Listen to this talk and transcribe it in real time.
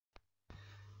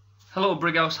Hello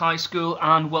Brighouse High School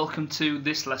and welcome to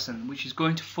this lesson, which is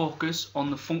going to focus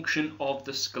on the function of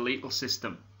the skeletal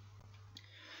system.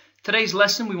 Today's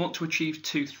lesson we want to achieve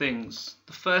two things.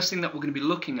 The first thing that we're going to be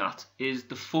looking at is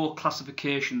the four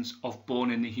classifications of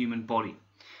bone in the human body,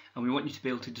 and we want you to be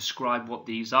able to describe what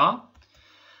these are.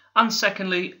 And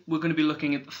secondly, we're going to be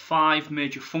looking at the five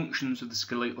major functions of the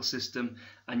skeletal system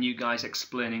and you guys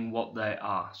explaining what they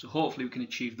are. So hopefully we can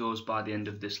achieve those by the end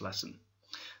of this lesson.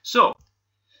 So,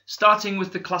 starting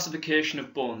with the classification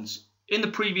of bones. In the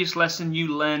previous lesson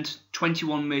you learned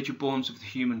 21 major bones of the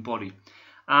human body,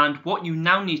 and what you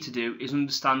now need to do is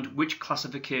understand which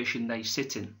classification they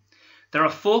sit in. There are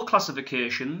four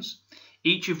classifications,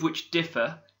 each of which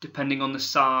differ depending on the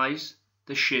size,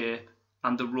 the shape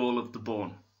and the role of the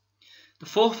bone. The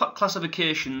four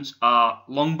classifications are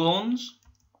long bones,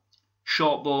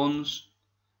 short bones,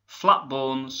 flat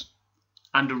bones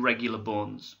and irregular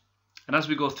bones. And as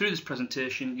we go through this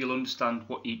presentation, you'll understand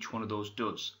what each one of those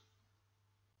does.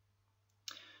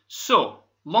 So,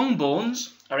 long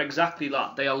bones are exactly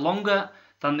that. They are longer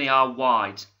than they are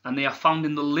wide, and they are found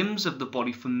in the limbs of the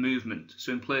body for movement,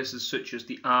 so in places such as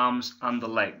the arms and the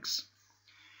legs.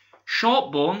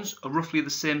 Short bones are roughly the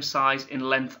same size in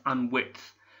length and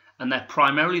width, and they're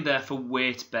primarily there for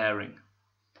weight bearing.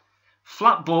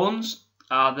 Flat bones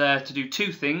are there to do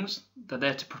two things. They're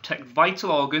there to protect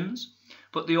vital organs,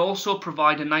 but they also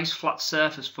provide a nice flat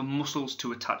surface for muscles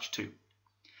to attach to.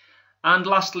 And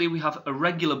lastly, we have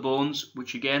irregular bones,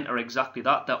 which again are exactly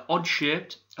that. They're odd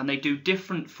shaped and they do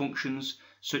different functions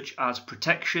such as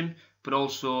protection, but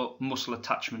also muscle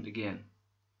attachment again.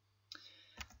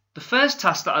 The first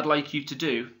task that I'd like you to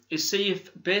do is see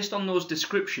if, based on those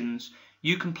descriptions,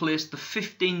 you can place the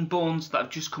 15 bones that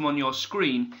have just come on your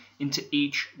screen into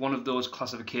each one of those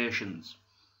classifications.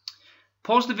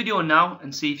 Pause the video now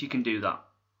and see if you can do that.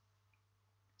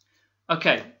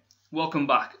 Okay, welcome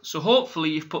back. So hopefully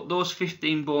you've put those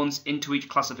 15 bones into each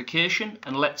classification,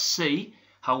 and let's see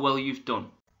how well you've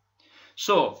done.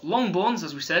 So long bones,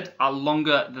 as we said, are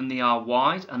longer than they are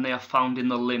wide, and they are found in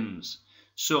the limbs.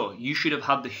 So you should have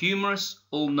had the humerus,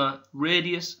 ulna,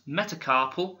 radius,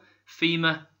 metacarpal,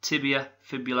 femur, tibia,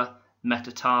 fibula,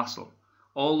 metatarsal.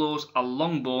 All those are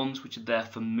long bones which are there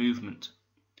for movement.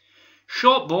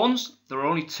 Short bones, there are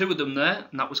only two of them there,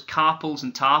 and that was carpals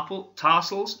and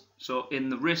tarsals, so in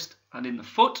the wrist and in the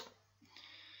foot.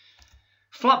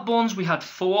 Flat bones we had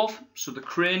four of, so the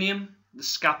cranium, the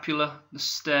scapula, the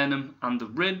sternum and the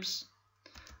ribs.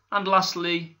 And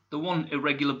lastly, the one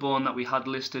irregular bone that we had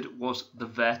listed was the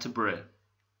vertebrae.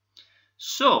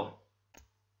 So,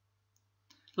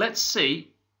 let's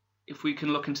see if we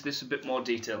can look into this a bit more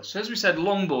detail. So as we said,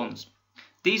 long bones.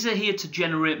 These are here to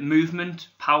generate movement,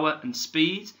 power and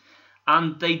speed,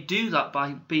 and they do that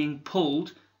by being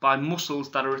pulled by muscles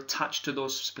that are attached to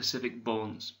those specific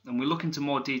bones. And we'll look into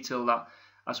more detail that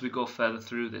as we go further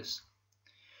through this.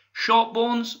 Short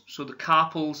bones, so the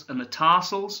carpals and the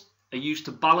tarsals, are used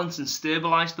to balance and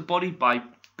stabilize the body by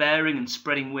bearing and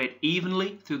spreading weight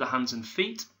evenly through the hands and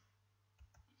feet.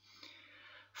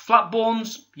 Flat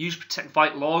bones used to protect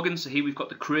vital organs, so here we've got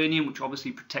the cranium, which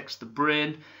obviously protects the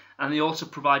brain, and they also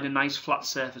provide a nice flat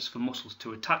surface for muscles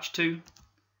to attach to.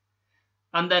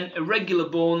 And then irregular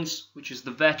bones, which is the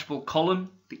vertebral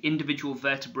column, the individual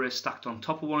vertebrae stacked on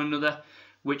top of one another,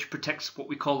 which protects what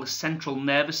we call the central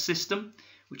nervous system,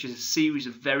 which is a series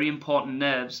of very important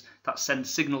nerves that send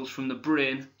signals from the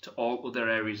brain to all other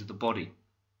areas of the body.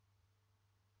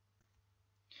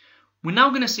 We're now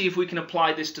going to see if we can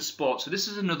apply this to sport. So this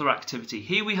is another activity.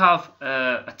 Here we have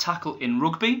a tackle in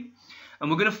rugby, and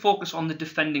we're going to focus on the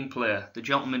defending player, the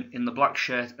gentleman in the black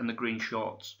shirt and the green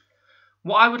shorts.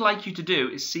 What I would like you to do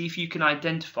is see if you can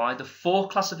identify the four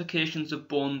classifications of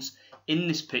bones in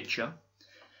this picture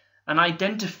and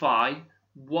identify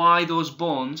why those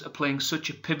bones are playing such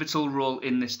a pivotal role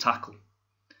in this tackle.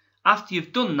 After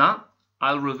you've done that,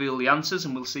 I'll reveal the answers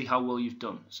and we'll see how well you've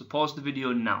done. So pause the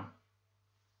video now.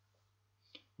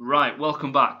 Right,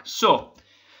 welcome back. So,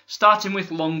 starting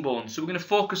with long bones. So we're going to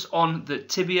focus on the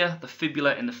tibia, the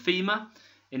fibula and the femur.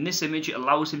 In this image it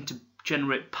allows him to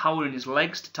generate power in his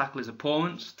legs to tackle his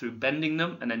opponents through bending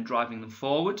them and then driving them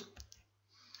forward.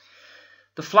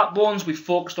 The flat bones, we've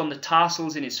focused on the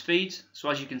tarsals in his feet. So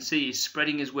as you can see, he's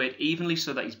spreading his weight evenly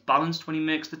so that he's balanced when he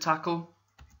makes the tackle.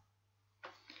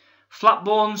 Flat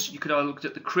bones, you could have looked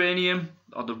at the cranium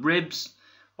or the ribs.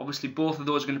 Obviously both of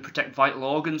those are going to protect vital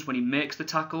organs when he makes the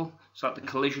tackle, so that the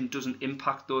collision doesn't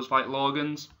impact those vital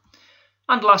organs.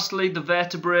 And lastly, the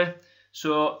vertebrae.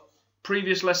 So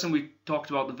previous lesson we talked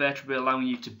about the vertebrae allowing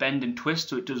you to bend and twist,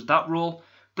 so it does that role.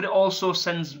 but it also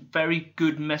sends very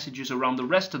good messages around the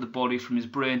rest of the body from his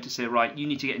brain to say, right, you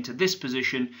need to get into this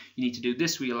position, you need to do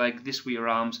this with your leg, this with your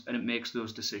arms, and it makes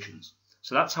those decisions.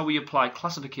 So that's how we apply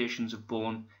classifications of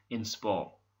bone in sport.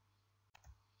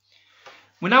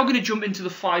 We're now going to jump into the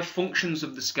 5 functions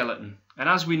of the skeleton, and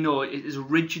as we know, it is a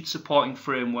rigid supporting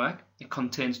framework. It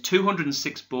contains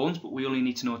 206 bones, but we only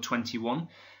need to know 21,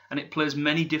 and it plays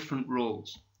many different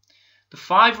roles. The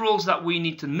 5 roles that we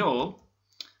need to know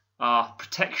are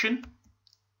protection,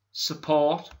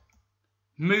 support,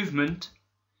 movement,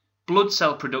 blood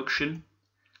cell production,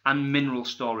 and mineral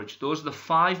storage. Those are the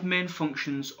 5 main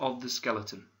functions of the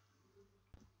skeleton.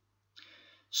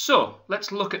 So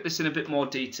let's look at this in a bit more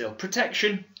detail.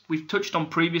 Protection, we've touched on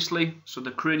previously, so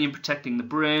the cranium protecting the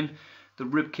brain, the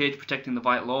rib cage protecting the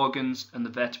vital organs, and the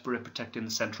vertebrae protecting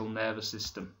the central nervous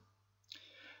system.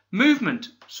 Movement,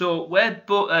 so where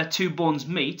 2 bones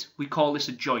meet, we call this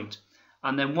a joint.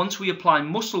 And then once we apply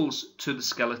muscles to the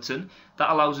skeleton,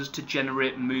 that allows us to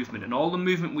generate movement. And all the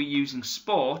movement we use in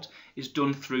sport is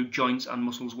done through joints and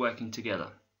muscles working together.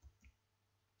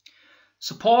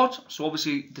 Support, so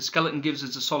obviously the skeleton gives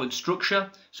us a solid structure,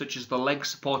 such as the legs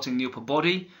supporting the upper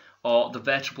body, or the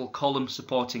vertebral column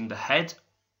supporting the head.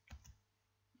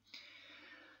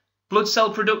 Blood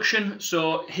cell production,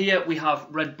 so here we have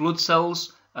red blood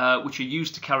cells, which are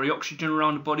used to carry oxygen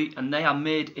around the body, and they are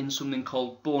made in something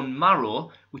called bone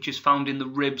marrow, which is found in the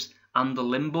ribs and the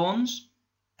limb bones.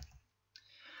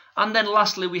 And then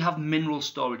lastly we have mineral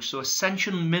storage, so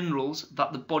essential minerals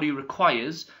that the body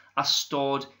requires are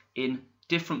stored in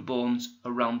different bones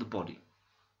around the body.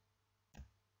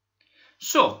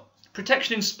 So,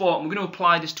 protection in sport, and we're going to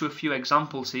apply this to a few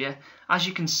examples here. As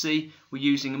you can see, we're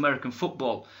using American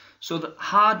football. So the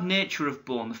hard nature of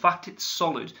bone, the fact it's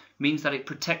solid, means that it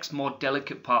protects more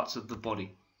delicate parts of the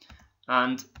body.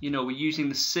 And, we're using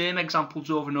the same examples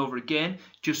over and over again,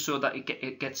 just so that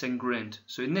it gets ingrained.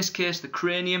 So in this case, the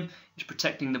cranium is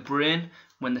protecting the brain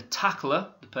when the tackler,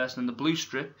 the person in the blue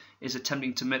strip, is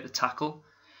attempting to make the tackle.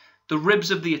 The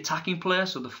ribs of the attacking player,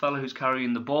 so the fellow who's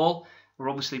carrying the ball, are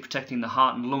obviously protecting the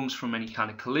heart and lungs from any kind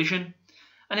of collision.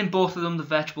 And in both of them, the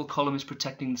vertebral column is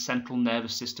protecting the central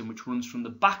nervous system, which runs from the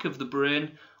back of the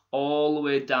brain all the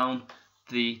way down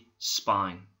the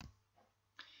spine.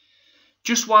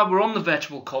 Just while we're on the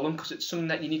vertebral column, because it's something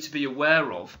that you need to be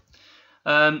aware of,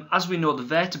 as we know, the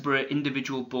vertebrae are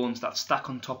individual bones that stack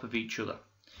on top of each other.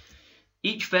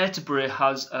 Each vertebrae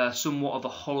has somewhat of a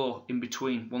hollow in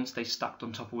between once they stacked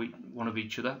on top of one of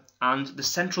each other, and the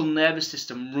central nervous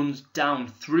system runs down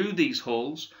through these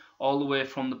holes all the way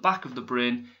from the back of the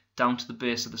brain down to the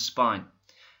base of the spine.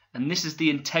 And this is the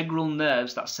integral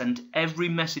nerves that send every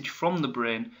message from the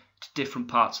brain to different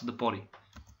parts of the body.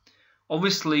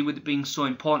 Obviously, with it being so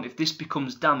important, if this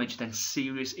becomes damaged, then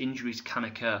serious injuries can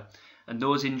occur, and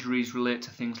those injuries relate to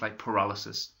things like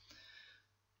paralysis.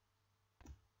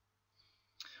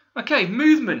 Okay,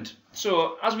 movement.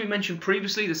 So, as we mentioned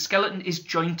previously, the skeleton is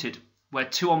jointed, where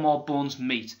 2 or more bones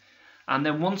meet. And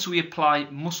then once we apply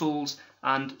muscles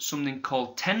and something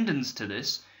called tendons to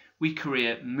this, we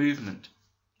create movement.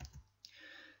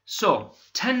 So,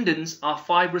 tendons are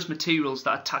fibrous materials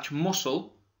that attach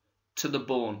muscle to the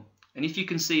bone. And if you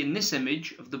can see in this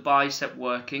image of the bicep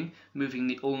working, moving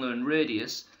the ulnar and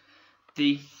radius,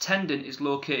 the tendon is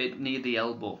located near the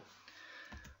elbow.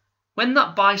 When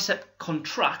that bicep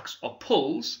contracts or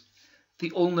pulls,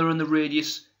 the ulnar and the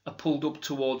radius are pulled up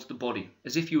towards the body,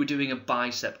 as if you were doing a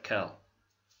bicep curl.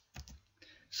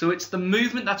 So it's the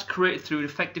movement that's created through an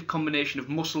effective combination of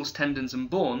muscles, tendons and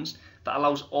bones that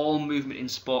allows all movement in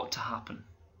sport to happen.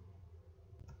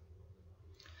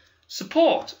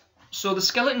 Support. So the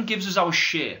skeleton gives us our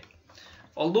shape.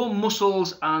 Although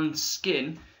muscles and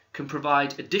skin can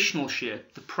provide additional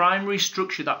shape, the primary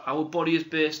structure that our body is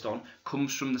based on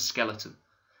comes from the skeleton.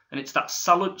 And it's that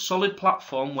solid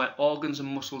platform where organs and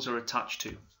muscles are attached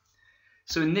to.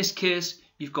 So in this case,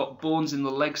 you've got bones in the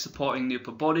legs supporting the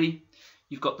upper body.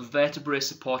 You've got the vertebrae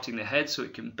supporting the head so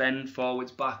it can bend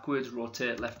forwards, backwards,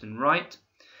 rotate left and right.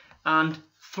 And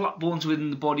flat bones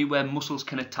within the body where muscles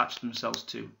can attach themselves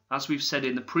to. As we've said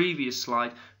in the previous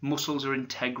slide, muscles are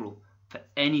integral for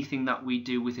anything that we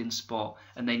do within sport,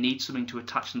 and they need something to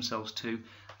attach themselves to,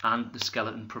 and the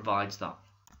skeleton provides that.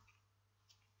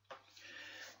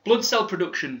 Blood cell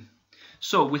production.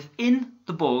 So within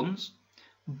the bones,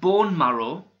 bone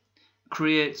marrow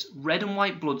creates red and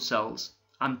white blood cells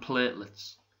and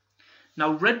platelets.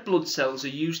 Now, red blood cells are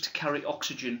used to carry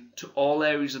oxygen to all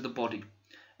areas of the body,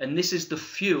 and this is the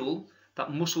fuel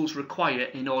that muscles require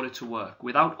in order to work.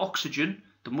 Without oxygen,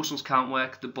 the muscles can't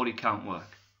work, the body can't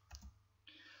work.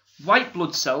 White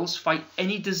blood cells fight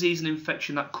any disease and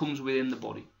infection that comes within the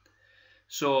body.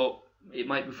 So it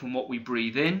might be from what we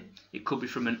breathe in, it could be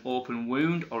from an open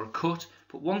wound or a cut,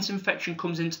 but once infection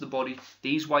comes into the body,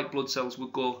 these white blood cells will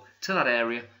go to that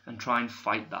area and try and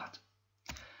fight that.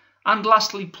 And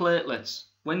lastly, platelets.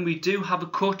 When we do have a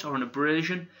cut or an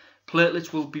abrasion,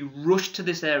 platelets will be rushed to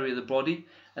this area of the body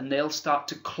and they'll start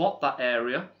to clot that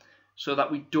area so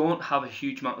that we don't have a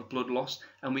huge amount of blood loss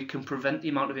and we can prevent the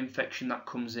amount of infection that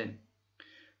comes in.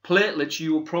 Platelets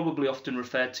you will probably often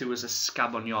refer to as a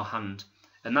scab on your hand,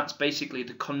 and that's basically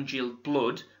the congealed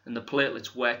blood and the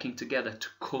platelets working together to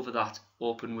cover that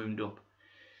open wound up.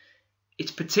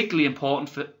 It's particularly important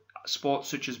for sports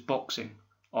such as boxing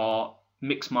or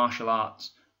mixed martial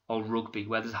arts or rugby,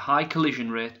 where there's a high collision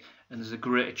rate and there's a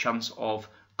greater chance of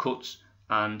cuts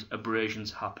and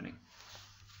abrasions happening.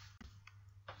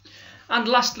 And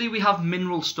lastly, we have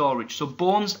mineral storage. So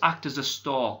bones act as a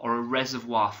store or a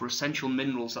reservoir for essential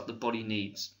minerals that the body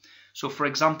needs. So for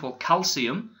example,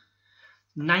 calcium,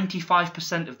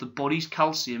 95% of the body's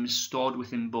calcium is stored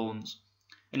within bones,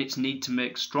 and it's needed to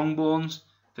make strong bones,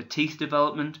 for teeth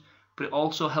development, but it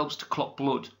also helps to clot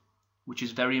blood, which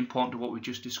is very important to what we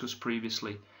just discussed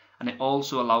previously. And it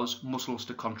also allows muscles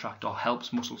to contract, or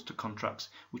helps muscles to contract,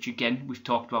 which again we've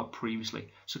talked about previously.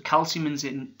 So calcium is an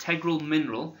integral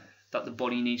mineral that the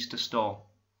body needs to store.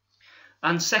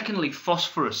 And secondly,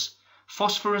 phosphorus.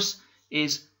 Phosphorus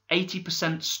is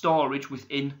 80% storage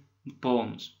within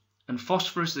bones. And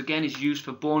phosphorus again is used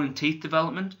for bone and teeth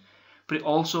development, but it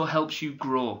also helps you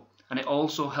grow, and it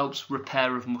also helps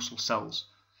repair of muscle cells.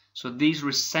 So these are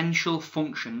essential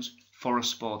functions for a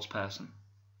sports person.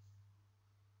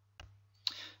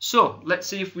 So let's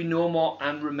see if we know more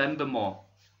and remember more.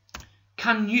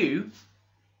 Can you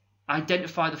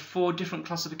identify the 4 different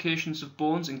classifications of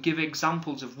bones and give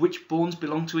examples of which bones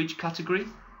belong to each category?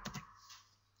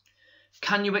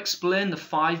 Can you explain the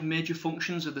 5 major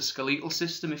functions of the skeletal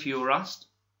system if you were asked?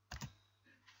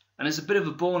 And as a bit of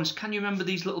a bonus, can you remember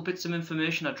these little bits of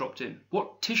information I dropped in?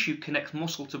 What tissue connects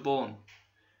muscle to bone?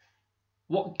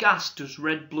 What gas does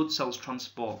red blood cells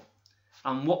transport?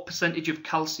 And what percentage of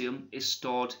calcium is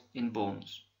stored in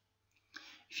bones?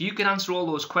 If you can answer all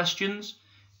those questions,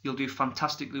 you'll do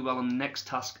fantastically well on the next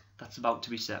task that's about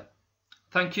to be set.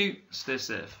 Thank you, stay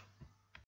safe.